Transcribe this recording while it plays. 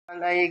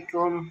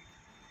Assalamualaikum.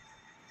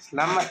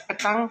 Selamat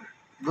petang.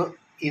 Good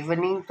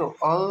evening to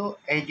all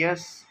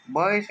ages,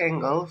 boys and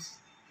girls.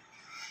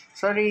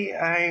 Sorry,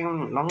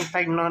 I'm long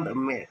time not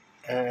made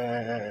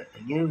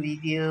new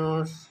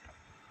videos.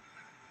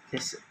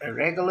 Just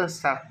regular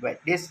stuff,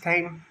 but this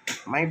time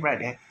my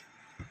brother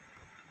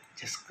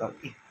just got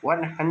it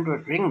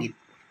 100 ringgit.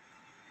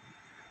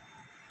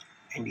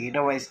 And you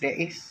know what that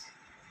is?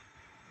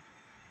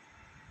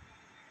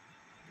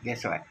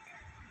 Guess what?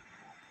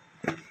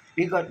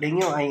 We got the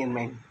new Iron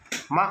Man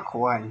Mark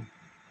 1.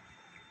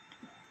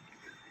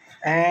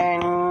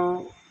 And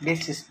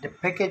this is the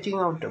packaging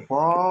of the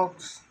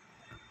box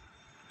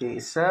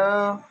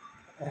itself.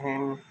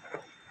 And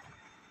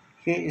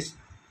here is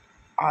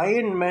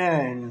Iron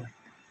Man.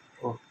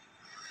 Oh,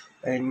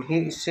 and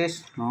here it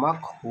says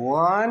Mark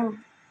 1.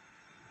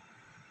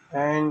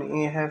 And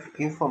you have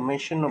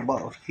information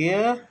about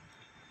here.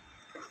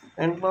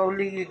 And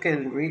probably you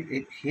can read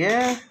it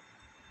here.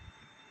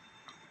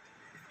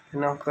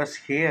 And of course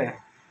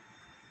here.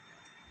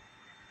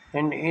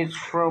 And it's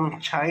from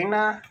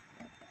China.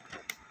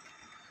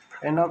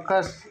 And of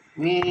course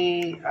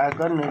we are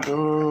gonna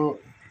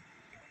do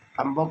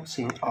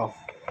unboxing of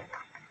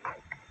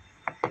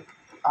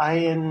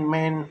Iron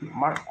Man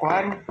Mark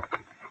 1.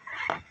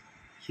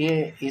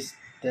 Here is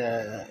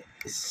the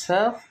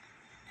itself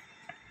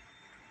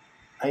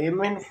Iron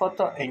Man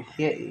photo, and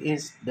here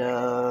is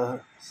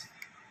the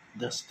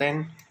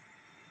stand.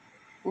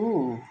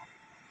 Ooh,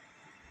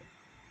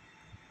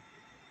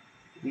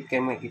 we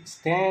can make it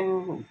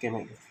stand, we can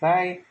make it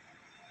fly.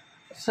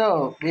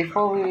 So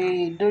before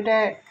we do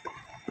that,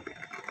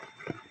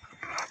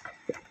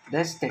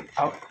 let's take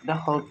out the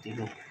whole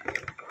thing.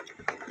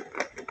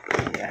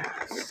 Yeah,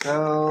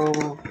 so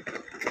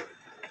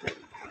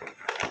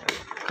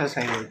because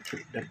I will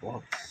keep the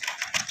box.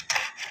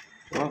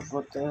 So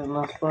for the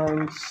last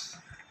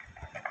ones,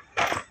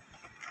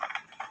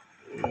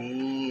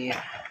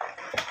 yeah,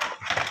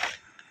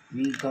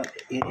 we got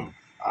it.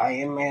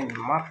 Iron Man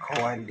Mark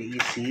 1. Do you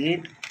see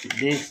it?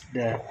 This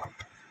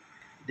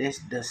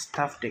the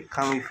stuff that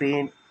come with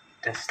it,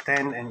 the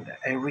stand and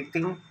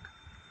everything.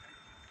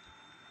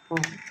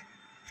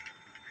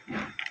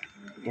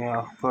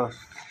 Yeah, of course.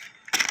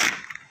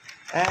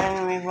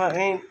 And we got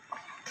it.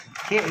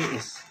 Here it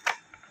is.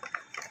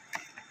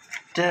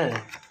 The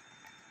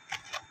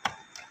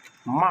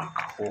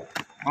Mark 1.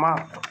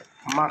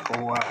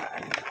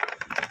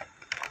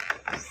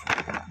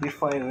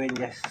 Before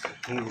Avengers,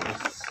 he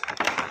was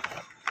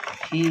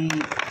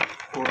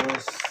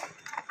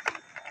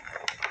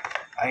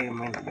Iron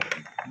Man.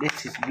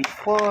 This is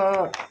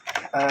before.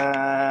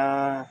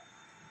 I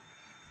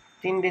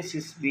think this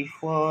is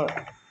before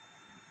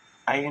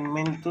Iron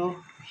Man 2.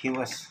 He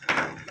was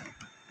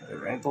a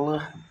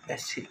regular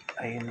basic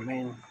Iron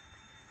Man.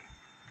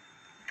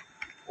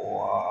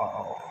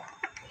 Wow.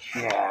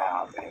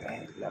 Yeah,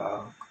 baby,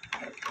 look.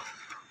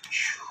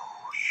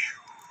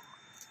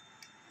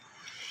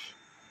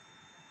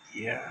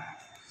 Yeah,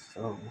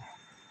 so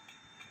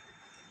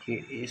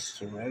here is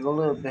the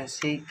regular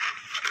basic.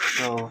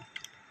 So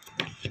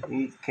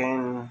we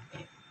can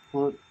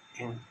put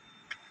in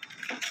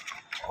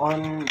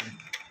on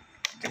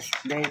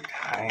display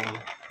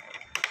time.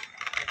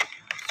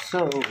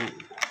 So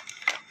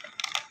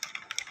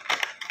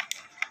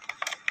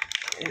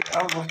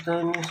out of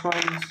the next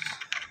ones,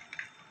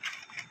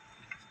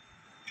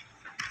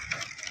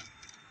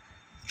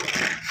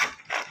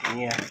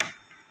 yeah.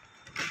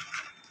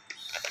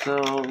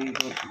 So we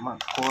got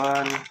Mark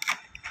 1,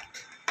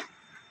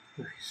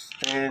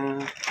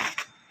 stand,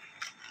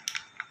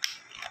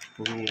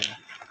 yeah.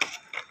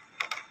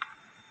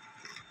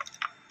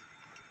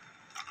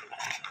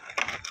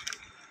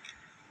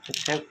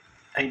 Except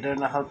I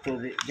don't know how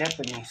to read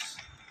Japanese.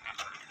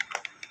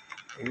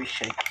 I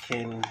wish I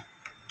can.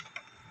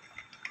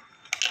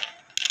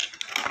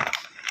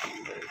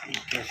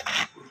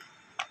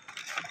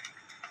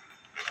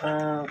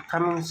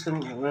 Coming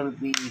soon will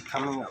be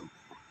coming up.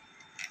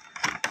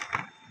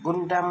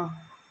 Gundam.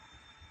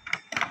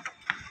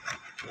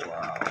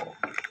 Wow.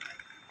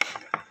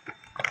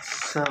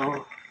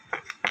 So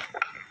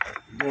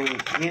there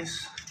it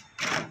is.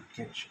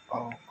 Catch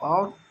all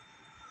out.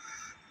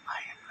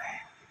 Iron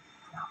Man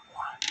Mark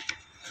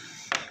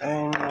 1.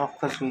 And of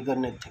course we're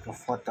gonna take a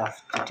photo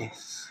after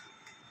this.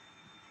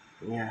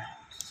 Yeah.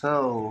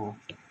 So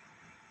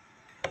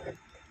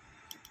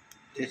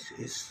this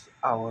is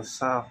our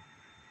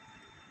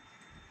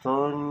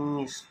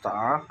Tony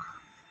Stark,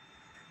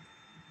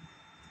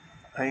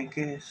 I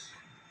guess.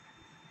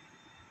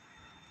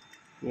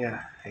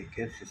 Yeah, I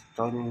guess it's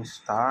Tony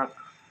Stark,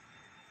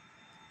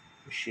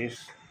 which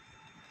is,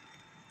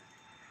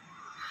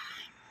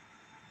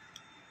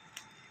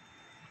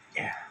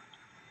 yeah,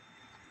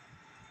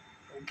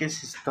 I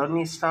guess it's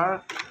Tony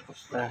Stark.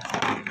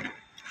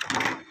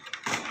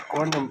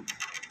 Quantum,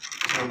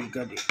 so we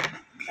got it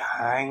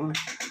behind,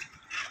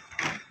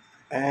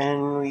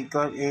 and we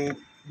got it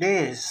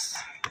this.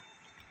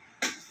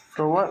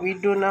 So what we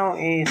do now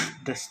is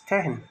the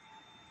stand.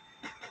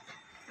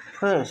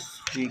 First,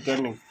 we're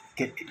gonna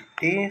get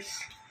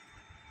this.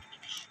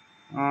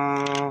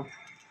 Mm,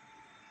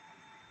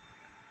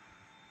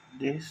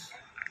 this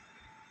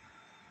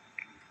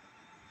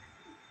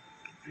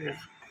this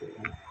goes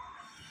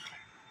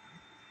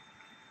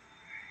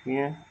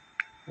here.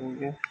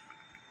 And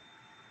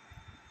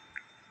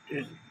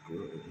this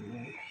goes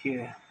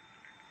here.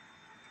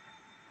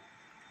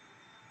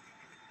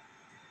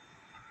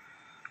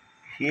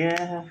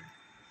 Here.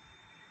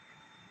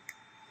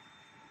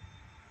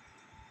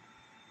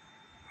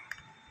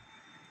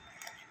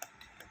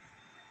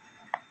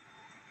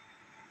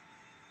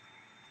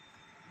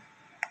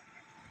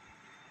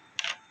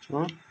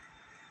 Hmm?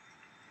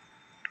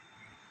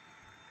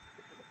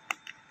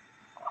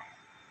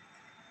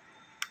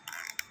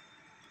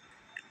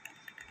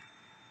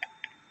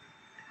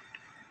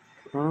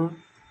 Hmm?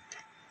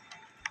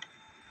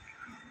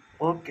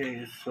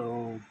 Okay,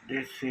 so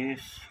this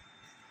is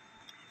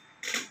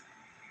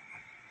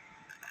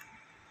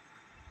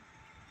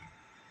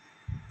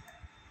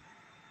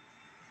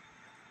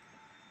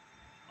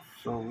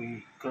so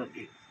we got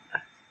it.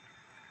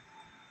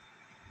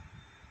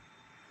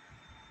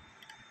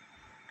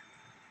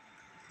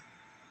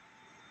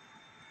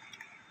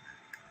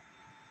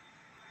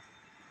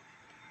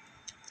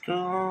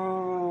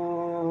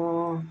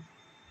 So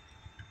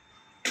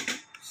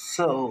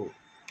so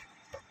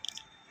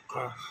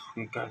gosh,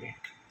 we got it.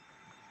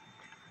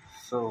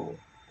 So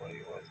what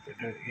you want to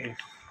do is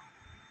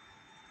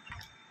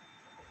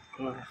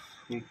gosh,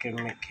 we can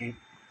make it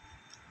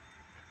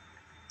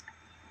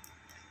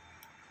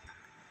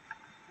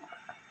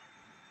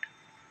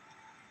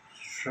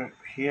straight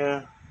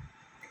here.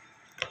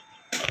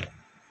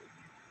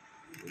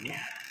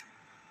 Yeah,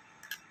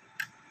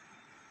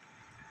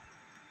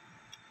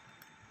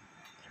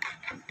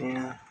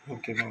 yeah, we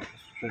can make it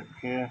straight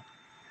here.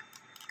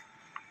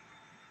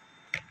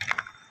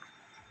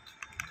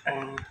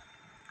 And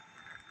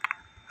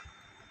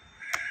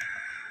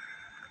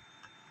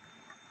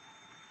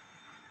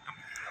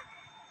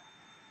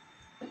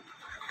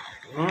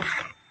hmm?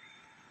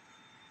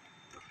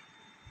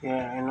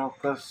 Yeah, I know,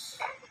 cause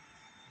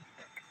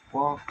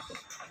box,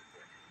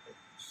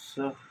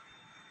 so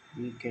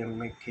we can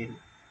make it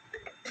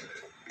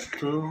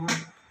to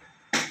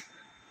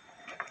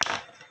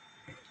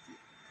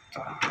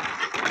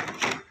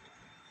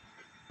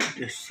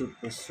the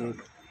super suit.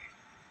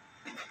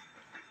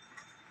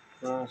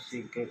 Cause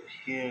you get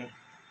here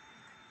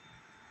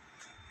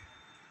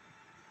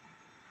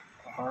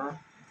or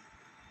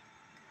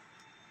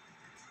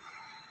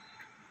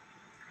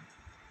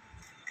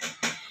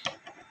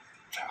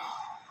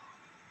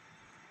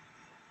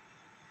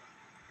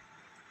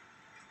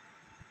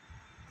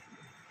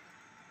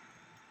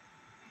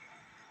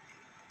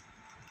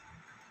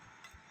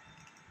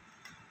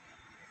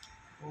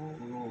oh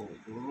no,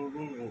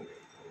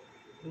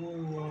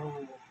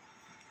 oh,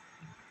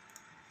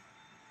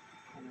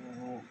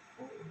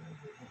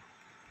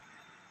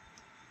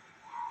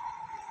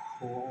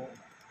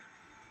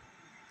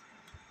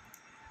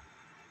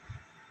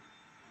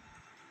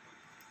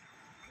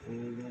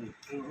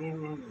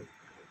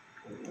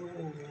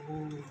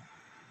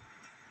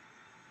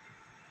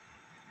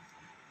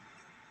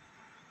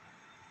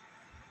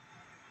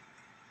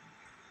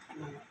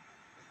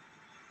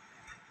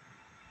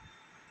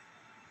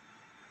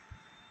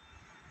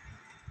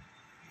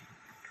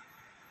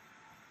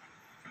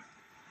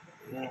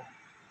 yeah.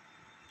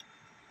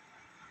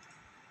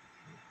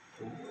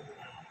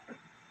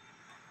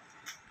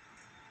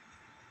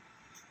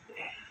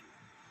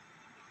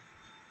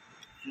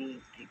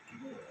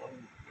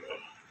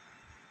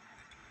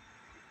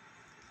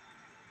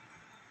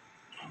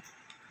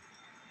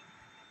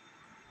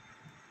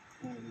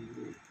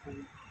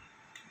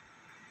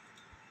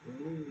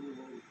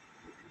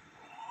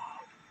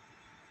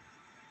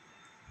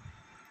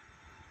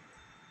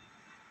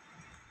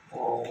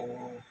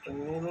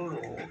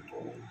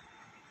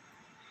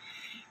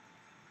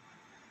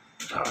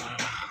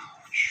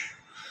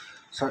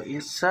 So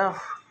it's a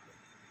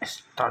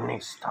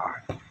stunning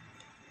start.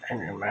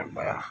 And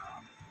remember,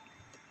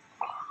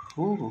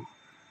 who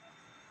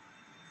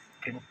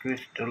can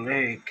twist the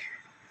leg?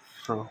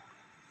 So,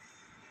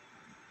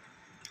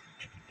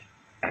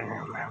 and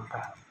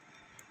remember,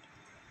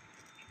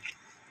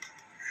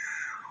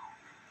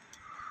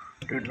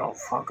 do not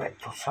forget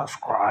to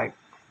subscribe.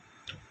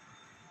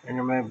 And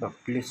remember,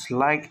 please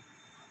like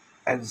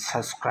and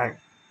subscribe.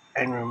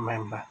 And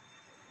remember,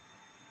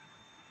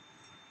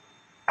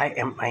 I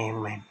am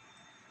Iron Man.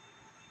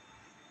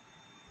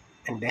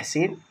 And that's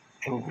it.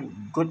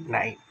 And good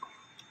night.